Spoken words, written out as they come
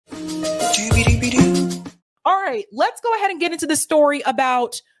right, let's go ahead and get into the story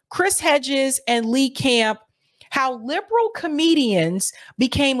about Chris Hedges and Lee Camp, how liberal comedians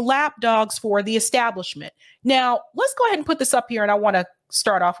became lapdogs for the establishment. Now, let's go ahead and put this up here, and I want to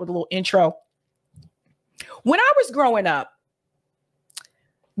start off with a little intro. When I was growing up,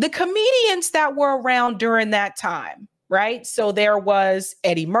 the comedians that were around during that time, right? So there was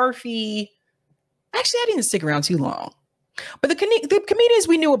Eddie Murphy. Actually, I didn't stick around too long. But the comedians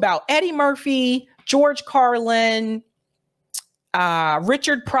we knew about, Eddie Murphy, George Carlin,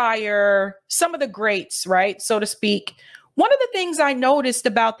 Richard Pryor, some of the greats, right, so to speak. One of the things I noticed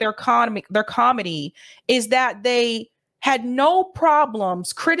about their comedy is that they had no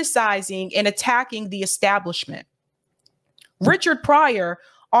problems criticizing and attacking the establishment. Richard Pryor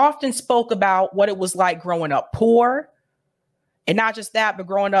often spoke about what it was like growing up poor, and not just that, but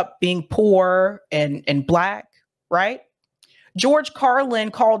growing up being poor and Black, right? George Carlin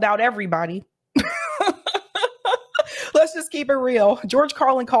called out everybody. Let's just keep it real. George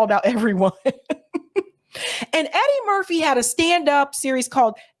Carlin called out everyone. And Eddie Murphy had a stand-up series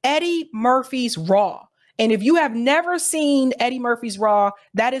called Eddie Murphy's Raw. And if you have never seen Eddie Murphy's Raw,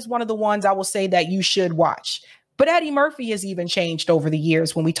 that is one of the ones I will say that you should watch. But Eddie Murphy has even changed over the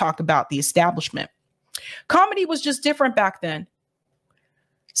years when we talk about the establishment. Comedy was just different back then.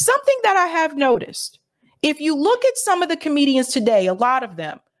 Something that I have noticed, if you look at some of the comedians today, a lot of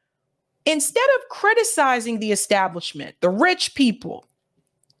them, instead of criticizing the establishment, the rich people,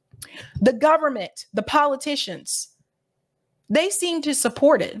 the government, the politicians, they seem to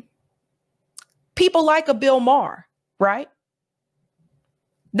support it. People like a Bill Maher, right?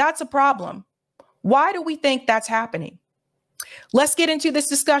 That's a problem. Why do we think that's happening? Let's get into this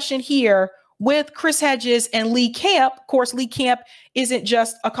discussion here with Chris Hedges and Lee Camp. Of course, Lee Camp isn't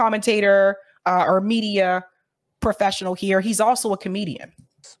just a commentator or media professional here. He's also a comedian.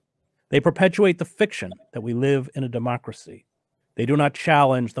 They perpetuate the fiction that we live in a democracy. They do not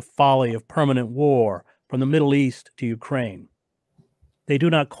challenge the folly of permanent war from the Middle East to Ukraine. They do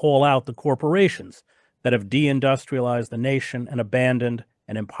not call out the corporations that have deindustrialized the nation and abandoned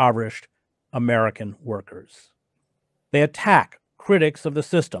and impoverished American workers. They attack critics of the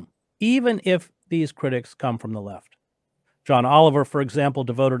system, even if these critics come from the left. John Oliver, for example,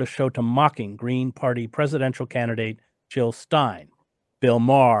 devoted a show to mocking Green Party presidential candidate Jill Stein. Bill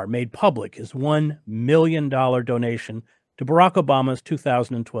Maher made public his $1 million donation to Barack Obama's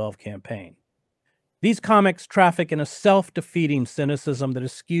 2012 campaign. These comics traffic in a self-defeating cynicism that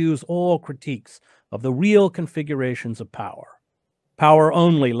eschews all critiques of the real configurations of power. Power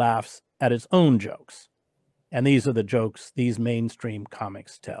only laughs at its own jokes. And these are the jokes these mainstream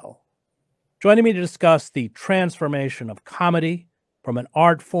comics tell. Joining me to discuss the transformation of comedy from an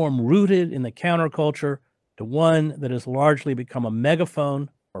art form rooted in the counterculture to one that has largely become a megaphone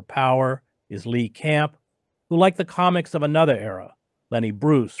for power is Lee Camp, who, like the comics of another era, Lenny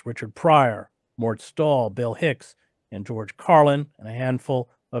Bruce, Richard Pryor, Mort Stahl, Bill Hicks, and George Carlin, and a handful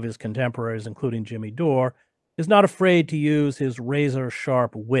of his contemporaries, including Jimmy Dore, is not afraid to use his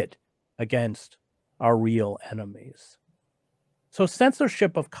razor-sharp wit against our real enemies. So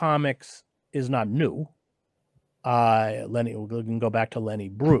censorship of comics is not new. We can go back to Lenny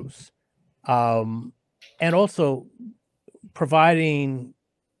Bruce. And also providing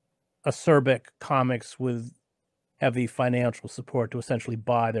acerbic comics with heavy financial support to essentially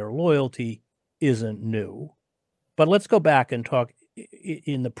buy their loyalty isn't new. But let's go back and talk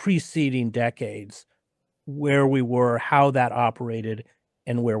in the preceding decades where we were, how that operated,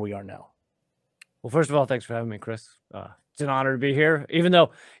 and where we are now. Well, first of all, thanks for having me, Chris. It's an honor to be here, even though,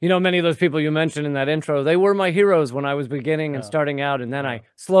 you know, many of those people you mentioned in that intro, they were my heroes when I was beginning and starting out. And then I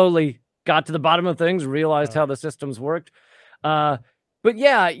slowly got to the bottom of things, realized how the systems worked. But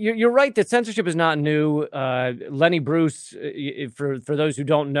yeah, you're right that censorship is not new. Lenny Bruce, for those who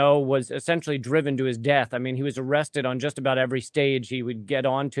don't know, was essentially driven to his death. I mean, he was arrested on just about every stage he would get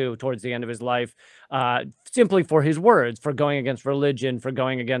onto towards the end of his life, simply for his words, for going against religion, for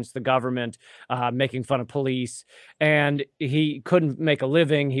going against the government, making fun of police. And he couldn't make a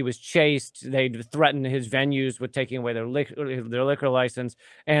living. He was chased. They'd threatened his venues with taking away their liquor license,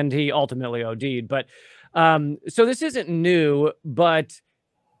 and he ultimately OD'd. But so this isn't new, but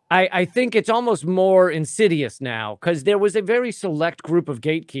I think it's almost more insidious now, because there was a very select group of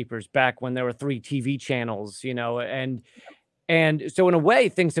gatekeepers back when there were 3 TV channels, you know, and so in a way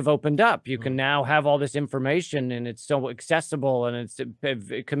things have opened up. You can now have all this information, and it's so accessible, and it's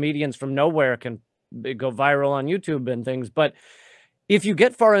comedians from nowhere can go viral on YouTube and things. But if you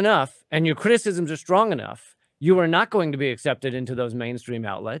get far enough and your criticisms are strong enough, you are not going to be accepted into those mainstream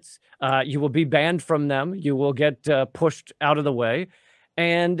outlets. You will be banned from them. You will get pushed out of the way.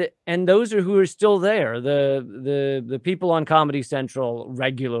 And those are who are still there. The people on Comedy Central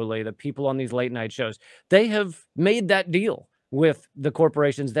regularly, the people on these late night shows, they have made that deal with the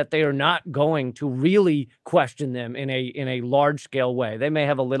corporations that they are not going to really question them in a large scale way. They may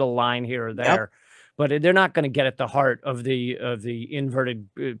have a little line here or there, but they're not going to get at the heart of the inverted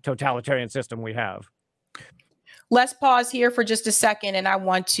totalitarian system we have. Let's pause here for just a second, and I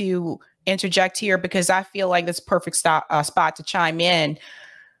want to interject here because I feel like this perfect spot to chime in.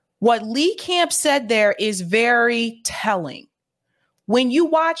 What Lee Camp said there is very telling. When you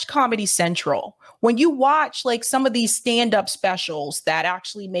watch Comedy Central, when you watch like some of these stand-up specials that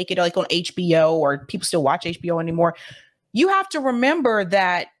actually make it like on HBO, or people still watch HBO anymore, you have to remember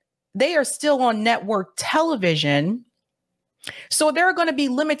that they are still on network television. So there are going to be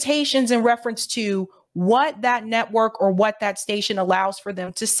limitations in reference to what that network or what that station allows for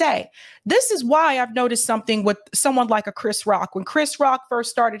them to say. This is why I've noticed something with someone like a Chris Rock. When Chris Rock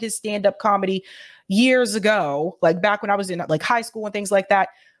first started his stand-up comedy years ago, like back when I was in like high school and things like that,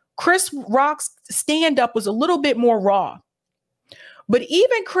 Chris Rock's stand-up was a little bit more raw. But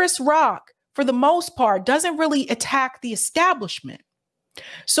even Chris Rock, for the most part, doesn't really attack the establishment.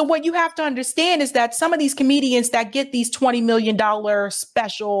 So what you have to understand is that some of these comedians that get these $20 million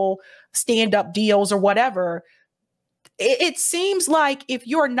special stand-up deals or whatever, it seems like if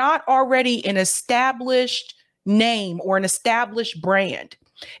you're not already an established name or an established brand,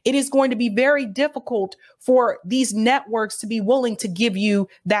 it is going to be very difficult for these networks to be willing to give you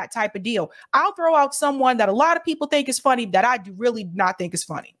that type of deal. I'll throw out someone that a lot of people think is funny that I do really not think is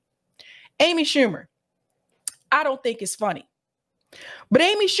funny. Amy Schumer. I don't think it's funny. But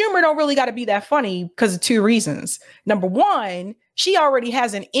Amy Schumer don't really got to be that funny because of two reasons. Number one, she already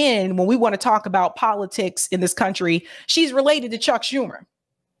has an in when we want to talk about politics in this country. She's related to Chuck Schumer.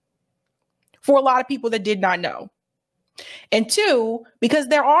 For a lot of people that did not know. And two, because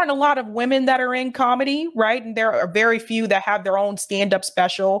there aren't a lot of women that are in comedy, right? And there are very few that have their own stand-up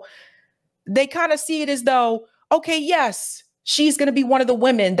special. They kind of see it as though, okay, yes, she's going to be one of the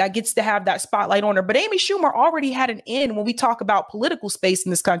women that gets to have that spotlight on her. But Amy Schumer already had an in when we talk about political space in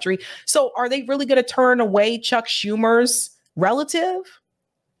this country. So are they really going to turn away Chuck Schumer's relative?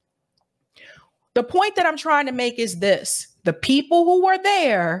 The point that I'm trying to make is this. The people who are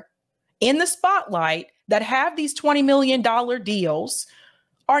there in the spotlight that have these $20 million deals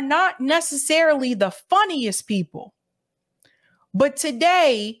are not necessarily the funniest people. But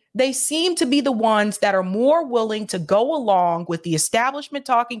today, they seem to be the ones that are more willing to go along with the establishment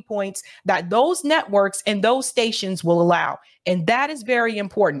talking points that those networks and those stations will allow. And that is very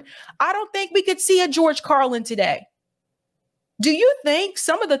important. I don't think we could see a George Carlin today. Do you think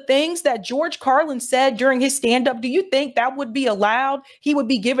some of the things that George Carlin said during his stand-up, do you think that would be allowed? He would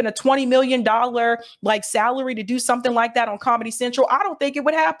be given a $20 million like salary to do something like that on Comedy Central? I don't think it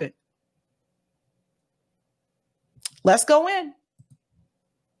would happen. Let's go in.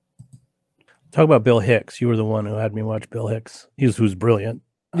 Talk about Bill Hicks. You were the one who had me watch Bill Hicks. Who's brilliant.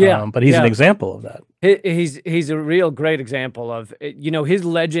 Yeah, but he's an example of that. He's a real great example of, you know, his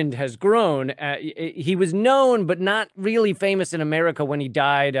legend has grown. He was known, but not really famous in America when he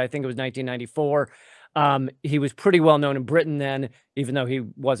died. I think it was 1994. He was pretty well known in Britain then, even though he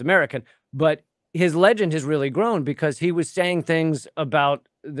was American. But his legend has really grown because he was saying things about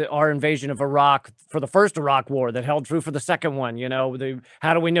our invasion of Iraq for the first Iraq war that held true for the second one. You know,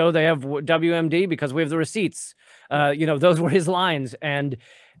 how do we know they have WMD? Because we have the receipts. You know, those were his lines. And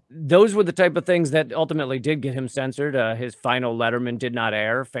those were the type of things that ultimately did get him censored. His final Letterman did not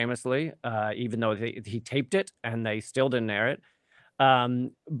air, famously, even though he taped it and they still didn't air it.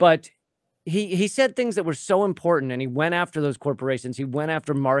 But he said things that were so important, and he went after those corporations. He went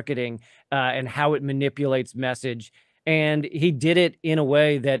after marketing and how it manipulates message. And he did it in a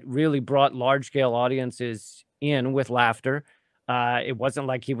way that really brought large-scale audiences in with laughter. It wasn't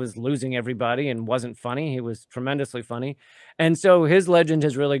like he was losing everybody and wasn't funny. He was tremendously funny. And so his legend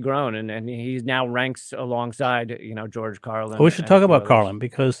has really grown, and he now ranks alongside, you know, George Carlin. Well, we should talk about Carlin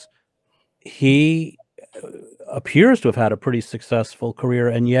because he appears to have had a pretty successful career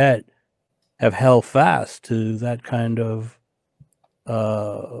and yet have held fast to that kind of,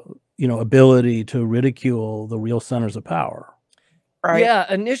 you know, ability to ridicule the real centers of power. Right.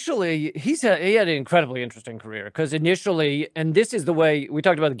 Yeah, initially, he had an incredibly interesting career because initially, and this is the way we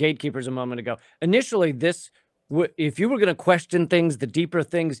talked about the gatekeepers a moment ago. Initially, if you were going to question things, the deeper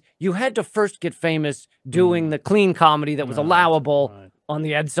things, you had to first get famous doing the clean comedy that was allowable on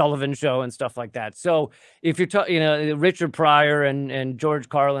the Ed Sullivan Show and stuff like that. So if you're talking, you know, Richard Pryor and George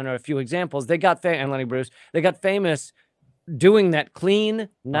Carlin are a few examples. They got and Lenny Bruce. They got famous doing that clean,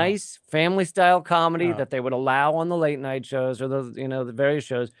 nice family style comedy that they would allow on the late night shows or the, you know, the various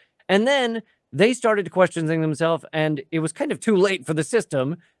shows. And then they started questioning themselves, and it was kind of too late for the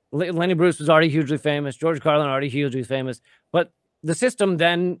system. Lenny Bruce was already hugely famous. George Carlin already hugely famous. But the system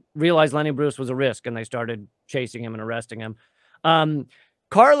then realized Lenny Bruce was a risk, and they started chasing him and arresting him.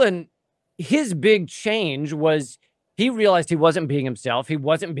 Carlin, his big change was he realized he wasn't being himself. He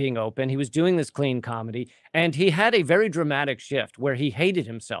wasn't being open. He was doing this clean comedy. And he had a very dramatic shift where he hated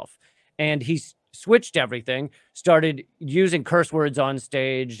himself. And he switched everything, started using curse words on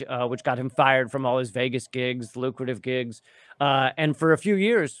stage, which got him fired from all his Vegas gigs, lucrative gigs. And for a few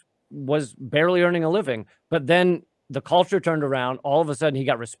years was barely earning a living. But then the culture turned around. All of a sudden, he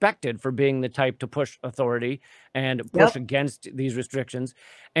got respected for being the type to push authority and push against these restrictions,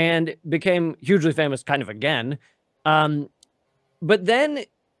 and became hugely famous kind of again. But then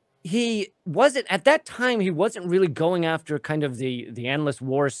he wasn't, at that time, he wasn't really going after kind of the endless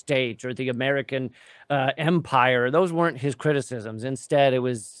war state or the American empire. Those weren't his criticisms. Instead, it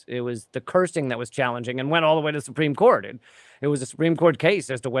was the cursing that was challenging, and went all the way to the Supreme Court. It was a Supreme Court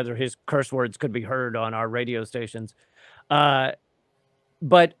case as to whether his curse words could be heard on our radio stations.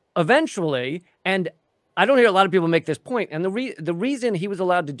 But eventually, and I don't hear a lot of people make this point, and the reason he was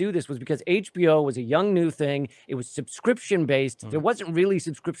allowed to do this was because HBO was a young new thing. It was subscription-based. There wasn't really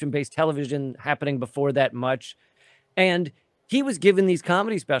subscription-based television happening before that much. And he was given these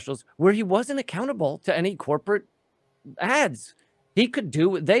comedy specials where he wasn't accountable to any corporate ads. He could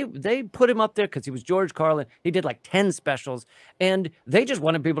do, they put him up there because he was George Carlin. He did like 10 specials, and they just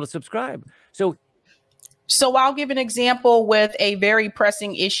wanted people to subscribe. So I'll give an example with a very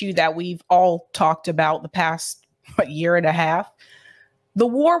pressing issue that we've all talked about the past year and a half. The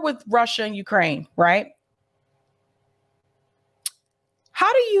war with Russia and Ukraine, right?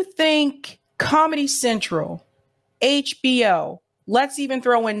 How do you think Comedy Central, HBO, let's even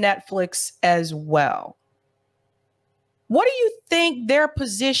throw in Netflix as well, what do you think their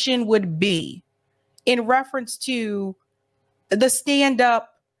position would be in reference to the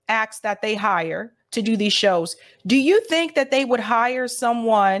stand-up acts that they hire to do these shows? Do you think that they would hire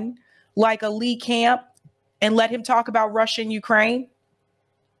someone like a Lee Camp and let him talk about Russia and Ukraine?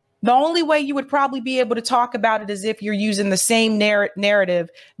 The only way you would probably be able to talk about it is if you're using the same narrative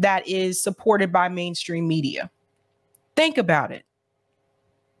that is supported by mainstream media. Think about it.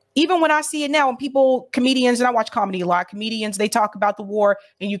 Even when I see it now, when people, comedians, and I watch comedy a lot, comedians, they talk about the war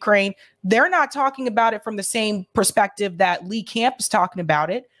in Ukraine. They're not talking about it from the same perspective that Lee Camp is talking about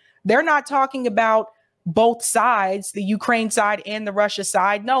it. They're not talking about both sides, the Ukraine side and the Russia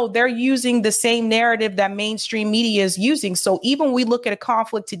side. No, they're using the same narrative that mainstream media is using. So even when we look at a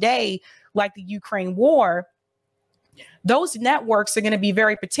conflict today, like the Ukraine war, those networks are going to be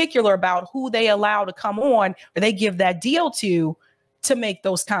very particular about who they allow to come on or they give that deal to make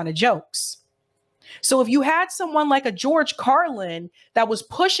those kind of jokes. So if you had someone like a George Carlin that was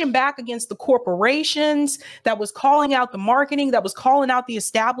pushing back against the corporations, that was calling out the marketing, that was calling out the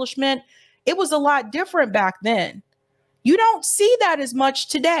establishment, it was a lot different back then. You don't see that as much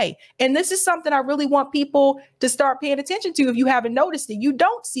today. And this is something I really want people to start paying attention to. If you haven't noticed it, you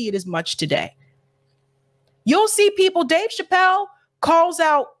don't see it as much today. You'll see people, Dave Chappelle calls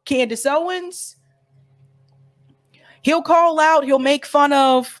out Candace Owens. He'll call out, he'll make fun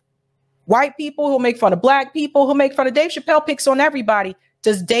of white people, he'll make fun of black people, he'll make fun of Dave Chappelle, picks on everybody.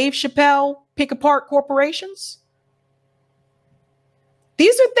 Does Dave Chappelle pick apart corporations?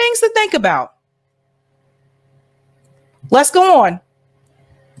 These are things to think about. Let's go on.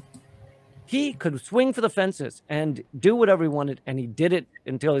 He could swing for the fences and do whatever he wanted, and he did it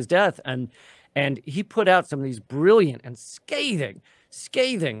until his death. And he put out some of these brilliant and scathing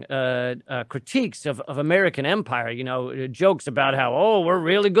critiques of American empire, you know, jokes about how, oh, we're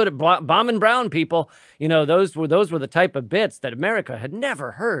really good at bombing brown people. You know, those were the type of bits that America had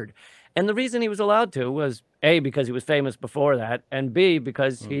never heard. And the reason he was allowed to was A, because he was famous before that, and B,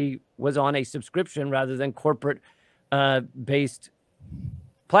 because he was on a subscription rather than corporate based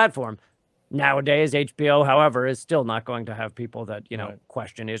platform. Nowadays, HBO, however, is still not going to have people that, you know,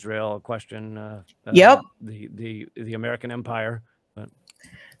 question Israel, question the American empire. But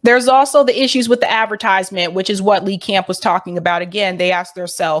there's also the issues with the advertisement, which is what Lee Camp was talking about. Again, they asked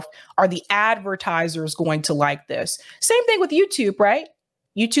themselves, are the advertisers going to like this? Same thing with YouTube, right?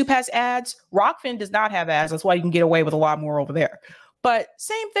 YouTube has ads. Rockfin does not have ads. That's why you can get away with a lot more over there. But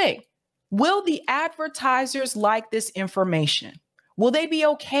same thing. Will the advertisers like this information? Will they be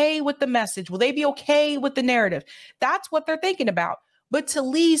okay with the message? Will they be okay with the narrative? That's what they're thinking about. But to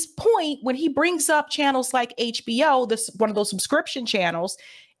Lee's point, when he brings up channels like HBO, this one of those subscription channels,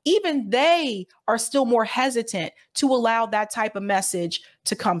 even they are still more hesitant to allow that type of message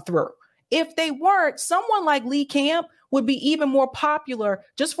to come through. If they weren't, someone like Lee Camp would be even more popular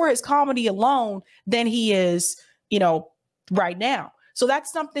just for his comedy alone than he is, right now. So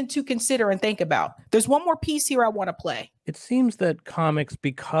that's something to consider and think about. There's one more piece here I want to play. It seems that comics,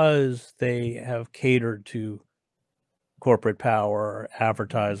 because they have catered to corporate power,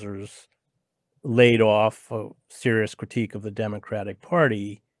 advertisers, laid off a serious critique of the Democratic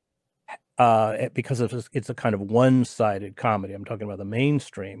Party, because it's a kind of one-sided comedy. I'm talking about the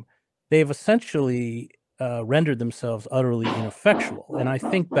mainstream. They've essentially rendered themselves utterly ineffectual. And I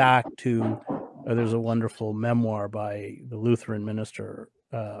think back to, there's a wonderful memoir by the Lutheran minister,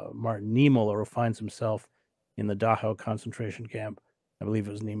 Martin Niemöller, who finds himself in the Dachau concentration camp, I believe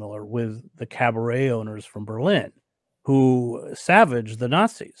it was Niemöller, with the cabaret owners from Berlin, who savaged the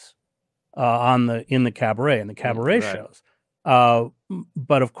Nazis in the cabaret shows.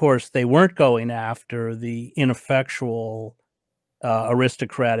 But of course, they weren't going after the ineffectual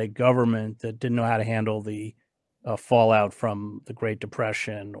aristocratic government that didn't know how to handle the fallout from the Great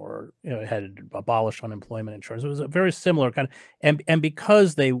Depression, or had abolished unemployment insurance. It was a very similar kind of, and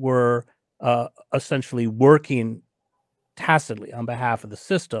because they were essentially working tacitly on behalf of the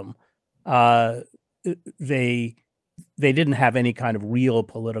system, they didn't have any kind of real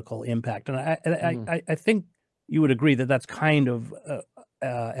political impact. And I think you would agree that that's kind of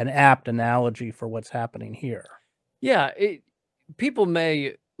an apt analogy for what's happening here. Yeah, people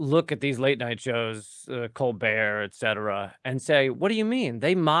may look at these late night shows, Colbert, etc., and say, "What do you mean?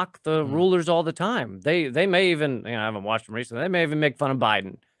 They mock the rulers all the time. They may even, I haven't watched them recently. They may even make fun of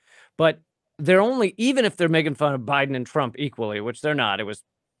Biden, but they're only, even if they're making fun of Biden and Trump equally, which they're not. It was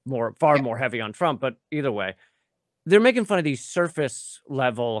far more heavy on Trump, but either way, they're making fun of these surface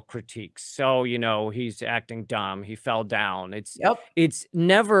level critiques. So, he's acting dumb. He fell down. It's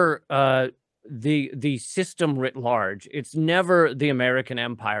never the system writ large. It's never the American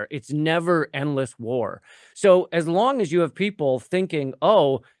empire. It's never endless war. So as long as you have people thinking,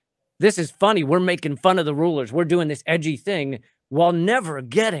 oh, this is funny, we're making fun of the rulers, we're doing this edgy thing, while never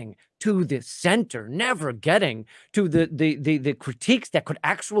getting to the center, never getting to the critiques that could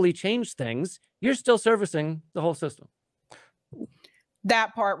actually change things, you're still servicing the whole system.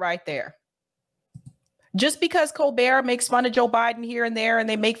 That part right there. Just because Colbert makes fun of Joe Biden here and there, and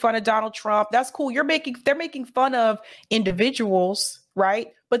they make fun of Donald Trump, that's cool. They're making fun of individuals,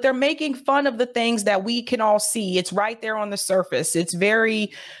 right? But they're making fun of the things that we can all see. It's right there on the surface. It's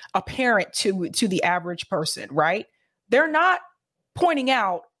very apparent to the average person, right? They're not pointing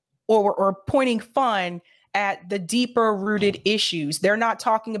out or pointing fun at the deeper rooted issues. They're not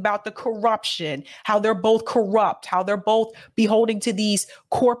talking about the corruption, how they're both corrupt, how they're both beholding to these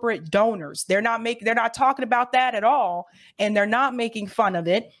corporate donors. They're not talking about that at all. And they're not making fun of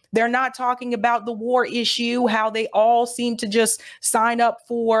it. They're not talking about the war issue, how they all seem to just sign up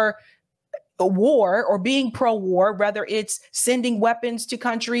for a war or being pro-war, whether it's sending weapons to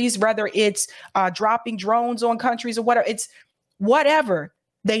countries, whether it's dropping drones on countries or whatever. It's whatever.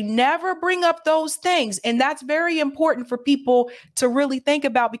 They never bring up those things. And that's very important for people to really think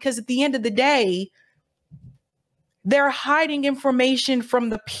about, because at the end of the day, they're hiding information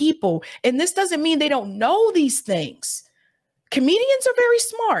from the people. And this doesn't mean they don't know these things. Comedians are very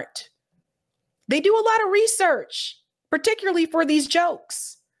smart. They do a lot of research, particularly for these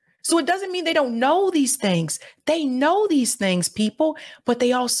jokes. So it doesn't mean they don't know these things. They know these things, people, but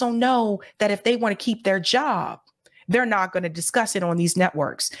they also know that if they want to keep their job, they're not going to discuss it on these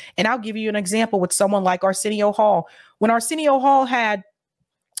networks. And I'll give you an example with someone like Arsenio Hall. When Arsenio Hall had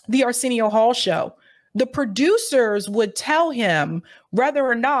the Arsenio Hall show, the producers would tell him whether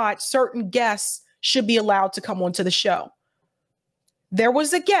or not certain guests should be allowed to come onto the show. There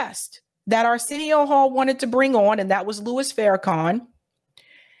was a guest that Arsenio Hall wanted to bring on, and that was Louis Farrakhan.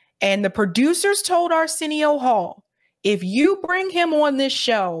 And the producers told Arsenio Hall, if you bring him on this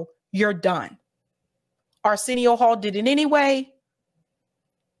show, you're done. Arsenio Hall did it anyway,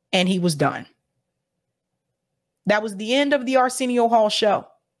 and he was done. That was the end of the Arsenio Hall show.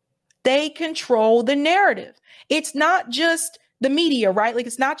 They control the narrative. It's not just the media, right? Like,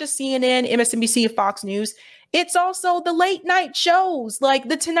 it's not just CNN, MSNBC, and Fox News. It's also the late night shows like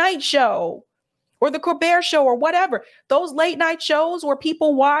The Tonight Show or The Colbert Show or whatever. Those late night shows where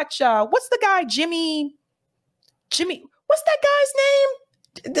people watch, what's the guy, Jimmy, what's that guy's name?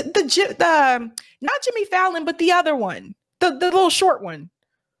 Not Jimmy Fallon, but the other one, the little short one.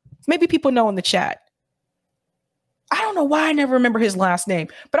 Maybe people know in the chat. I don't know why I never remember his last name,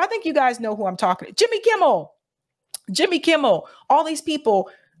 but I think you guys know who I'm talking to. Jimmy Kimmel, all these people,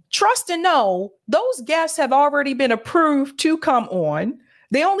 trust and know those guests have already been approved to come on.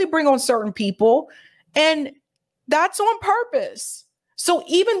 They only bring on certain people, and that's on purpose. So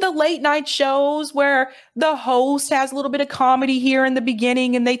even the late night shows where the host has a little bit of comedy here in the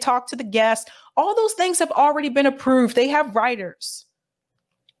beginning and they talk to the guests, all those things have already been approved. They have writers.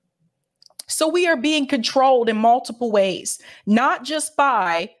 So we are being controlled in multiple ways, not just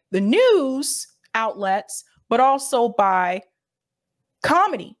by the news outlets, but also by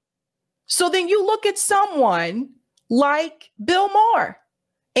comedy. So then you look at someone like Bill Maher.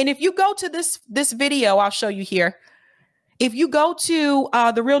 And if you go to this video, I'll show you here. If you go to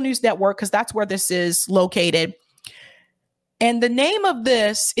the Real News Network, because that's where this is located, and the name of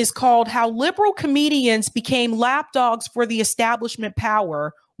this is called How Liberal Comedians Became Lapdogs for the Establishment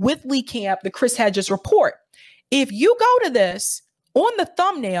Power with Lee Camp, the Chris Hedges report. If you go to this, on the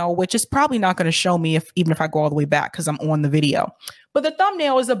thumbnail, which is probably not going to show me even if I go all the way back because I'm on the video, but the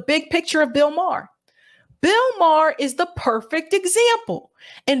thumbnail is a big picture of Bill Maher. Bill Maher is the perfect example.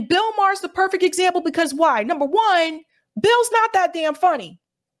 And Bill Maher is the perfect example because why? Number one, Bill's not that damn funny.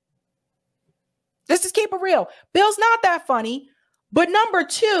 Let's just keep it real. Bill's not that funny. But number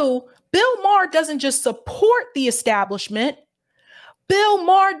two, Bill Maher doesn't just support the establishment. Bill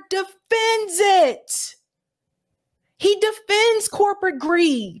Maher defends it. He defends corporate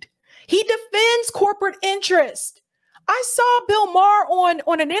greed. He defends corporate interest. I saw Bill Maher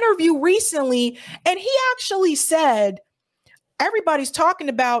on an interview recently, and he actually said, everybody's talking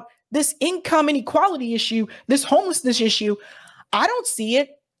about this income inequality issue, this homelessness issue. I don't see it.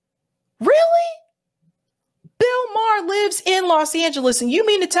 Really? Bill Maher lives in Los Angeles, and you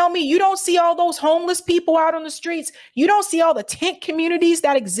mean to tell me you don't see all those homeless people out on the streets? You don't see all the tent communities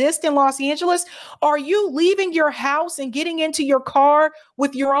that exist in Los Angeles? Are you leaving your house and getting into your car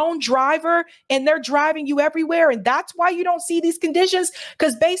with your own driver, and they're driving you everywhere, and that's why you don't see these conditions?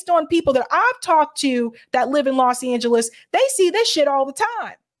 Because based on people that I've talked to that live in Los Angeles, they see this shit all the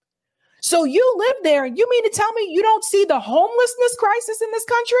time. So you live there, and you mean to tell me you don't see the homelessness crisis in this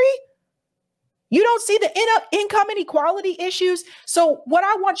country? You don't see the income inequality issues. So what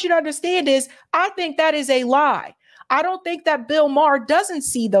I want you to understand is I think that is a lie. I don't think that Bill Maher doesn't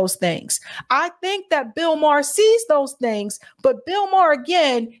see those things. I think that Bill Maher sees those things, but Bill Maher,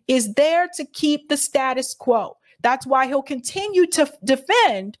 again, is there to keep the status quo. That's why he'll continue to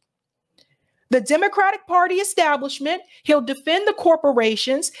defend the Democratic Party establishment. He'll defend the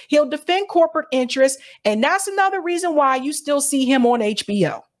corporations. He'll defend corporate interests. And that's another reason why you still see him on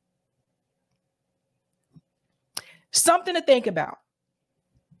HBO. Something to think about.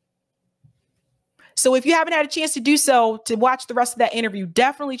 So if you haven't had a chance to do so, to watch the rest of that interview,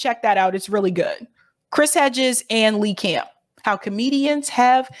 definitely check that out. It's really good. Chris Hedges and Lee Camp, how comedians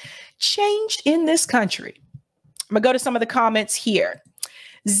have changed in this country. I'm going to go to some of the comments here.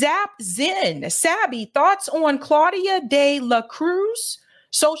 Zap Zen, Sabby, thoughts on Claudia de la Cruz,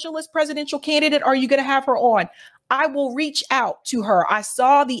 socialist presidential candidate? Are you going to have her on? I will reach out to her. I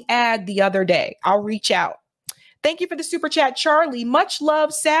saw the ad the other day. I'll reach out. Thank you for the super chat, Charlie. Much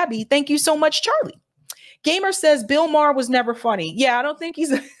love, Sabby. Thank you so much, Charlie. Gamer says Bill Maher was never funny. Yeah, I don't think he's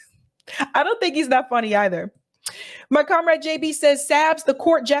that funny either. My comrade JB says Sabs, the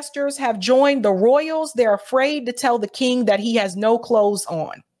court jesters have joined the royals. They're afraid to tell the king that he has no clothes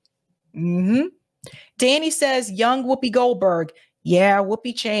on. Danny says young Whoopi Goldberg. Yeah,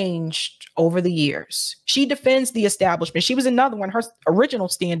 Whoopi changed over the years. She defends the establishment. She was another one. Her original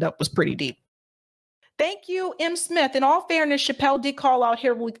stand-up was pretty deep. Thank you, M. Smith. In all fairness, Chappelle did call out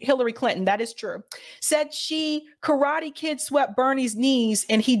Hillary Clinton. That is true. Said she Karate Kid swept Bernie's knees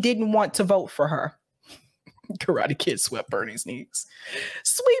and he didn't want to vote for her. Karate Kid swept Bernie's knees.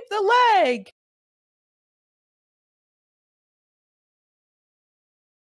 Sweep the leg.